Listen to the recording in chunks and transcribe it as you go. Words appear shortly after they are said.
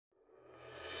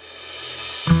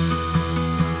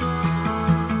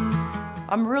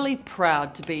I'm really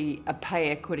proud to be a Pay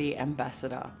Equity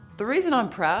Ambassador. The reason I'm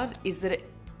proud is that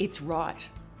it's right.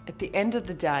 At the end of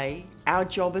the day, our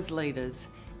job as leaders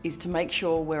is to make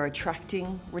sure we're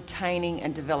attracting, retaining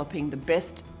and developing the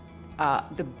best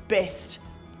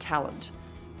talent,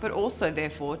 but also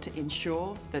therefore to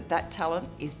ensure that that talent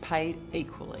is paid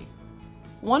equally.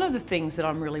 One of the things that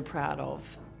I'm really proud of,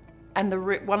 and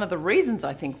one of the reasons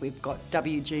I think we've got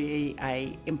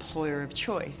WGEA Employer of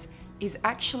Choice, is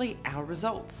actually our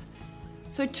results.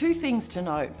 So two things to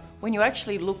note, when you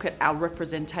actually look at our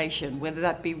representation, whether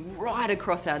that be right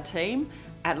across our team,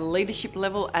 at a leadership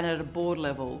level and at a board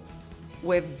level,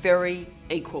 we're very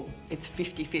equal. It's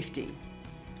 50-50.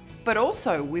 But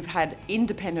also we've had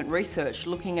independent research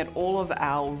looking at all of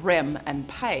our REM and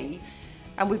pay,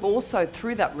 and we've also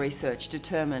through that research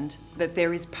determined that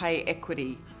there is pay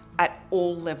equity at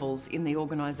all levels in the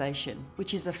organisation,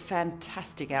 which is a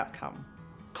fantastic outcome.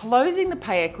 Closing the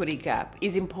pay equity gap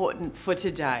is important for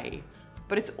today,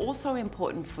 but it's also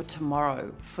important for tomorrow,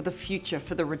 for the future,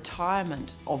 for the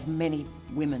retirement of many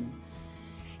women.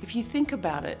 If you think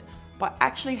about it, by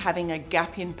actually having a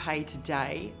gap in pay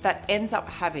today, that ends up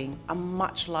having a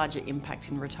much larger impact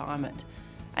in retirement.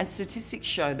 And statistics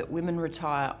show that women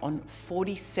retire on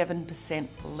 47%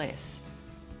 less.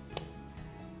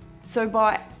 So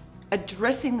by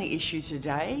addressing the issue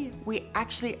today, we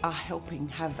actually are helping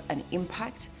have an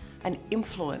impact, an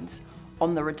influence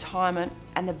on the retirement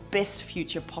and the best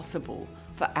future possible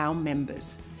for our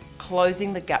members.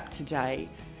 Closing the gap today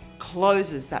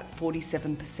closes that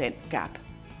 47% gap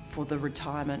for the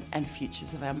retirement and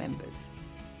futures of our members.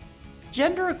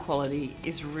 Gender equality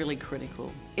is really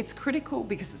critical. It's critical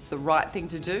because it's the right thing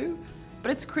to do,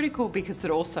 but it's critical because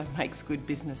it also makes good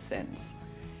business sense.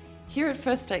 Here at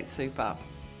First State Super,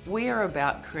 we are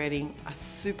about creating a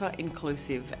super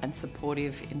inclusive and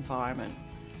supportive environment.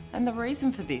 And the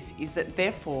reason for this is that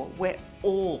therefore we're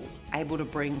all able to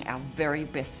bring our very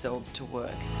best selves to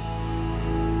work.